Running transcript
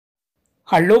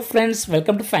Hello friends,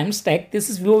 welcome to Famous Tech. This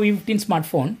is Vivo V15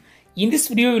 smartphone. In this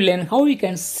video, you'll learn how you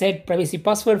can set privacy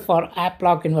password for app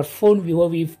lock in your phone Vivo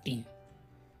V15.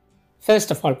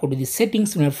 First of all, go to the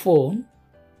settings in your phone.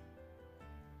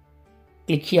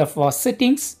 Click here for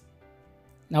settings.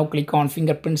 Now click on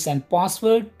fingerprints and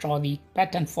password. Draw the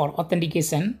pattern for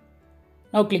authentication.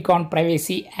 Now click on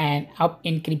privacy and app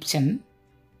encryption.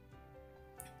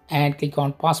 And click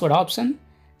on password option.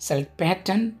 Select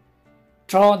pattern.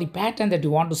 Draw the pattern that you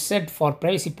want to set for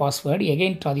privacy password.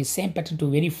 Again, draw the same pattern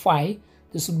to verify.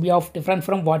 This would be different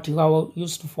from what you have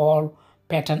used for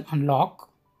pattern unlock.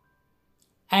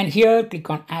 And here, click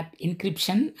on app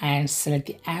encryption and select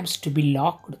the apps to be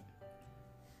locked.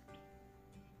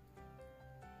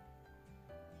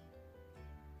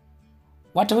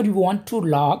 Whatever you want to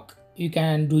lock, you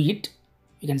can do it.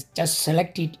 You can just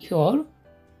select it here.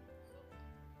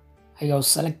 I have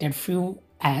selected few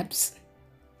apps.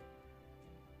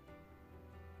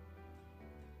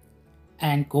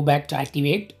 And go back to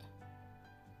activate.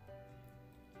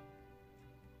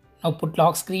 Now put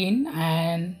lock screen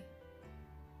and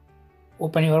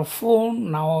open your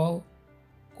phone. Now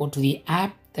go to the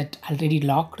app that already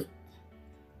locked.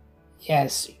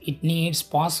 Yes, it needs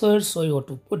password, so you have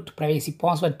to put privacy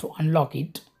password to unlock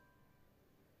it.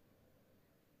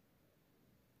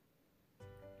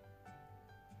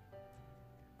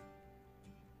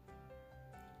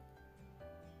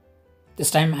 This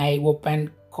time I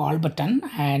open call button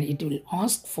and it will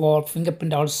ask for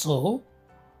fingerprint also.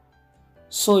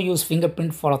 So use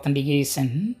fingerprint for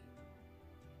authentication.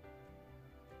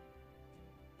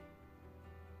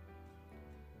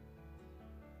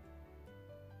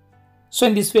 So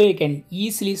in this way you can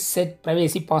easily set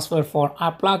privacy password for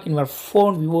app lock in your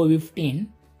phone Vivo V15.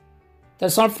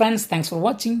 That's all friends. Thanks for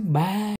watching. Bye.